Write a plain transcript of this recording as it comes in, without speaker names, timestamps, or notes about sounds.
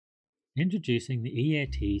Introducing the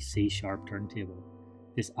EAT C Sharp Turntable.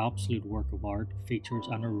 This absolute work of art features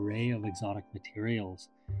an array of exotic materials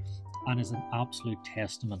and is an absolute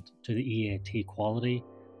testament to the EAT quality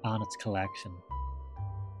and its collection.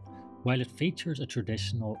 While it features a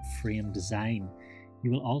traditional frame design,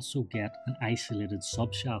 you will also get an isolated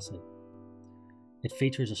sub-chassis. It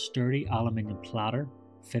features a sturdy aluminium platter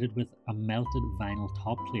fitted with a melted vinyl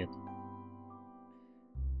top plate.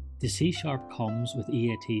 The C Sharp comes with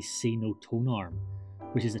EAT's C-Note tone arm,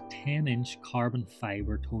 which is a 10-inch carbon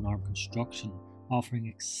fibre tone arm construction offering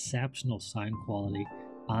exceptional sound quality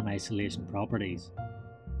and isolation properties.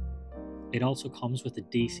 It also comes with a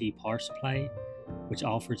DC power supply, which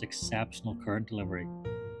offers exceptional current delivery.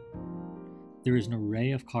 There is an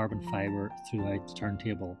array of carbon fibre throughout the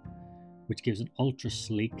turntable, which gives an ultra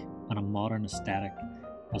sleek and a modern aesthetic,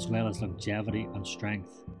 as well as longevity and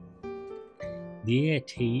strength. The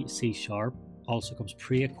EAT C Sharp also comes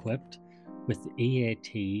pre-equipped with the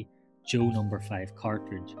EAT Joe No. 5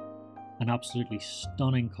 cartridge, an absolutely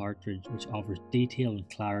stunning cartridge which offers detail and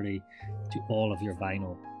clarity to all of your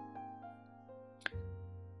vinyl.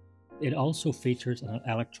 It also features an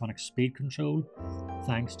electronic speed control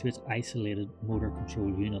thanks to its isolated motor control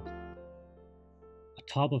unit. A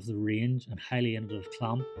top of the range and highly innovative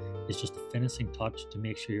clamp is just a finishing touch to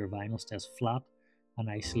make sure your vinyl stays flat and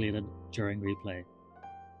isolated during replay.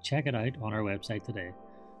 Check it out on our website today.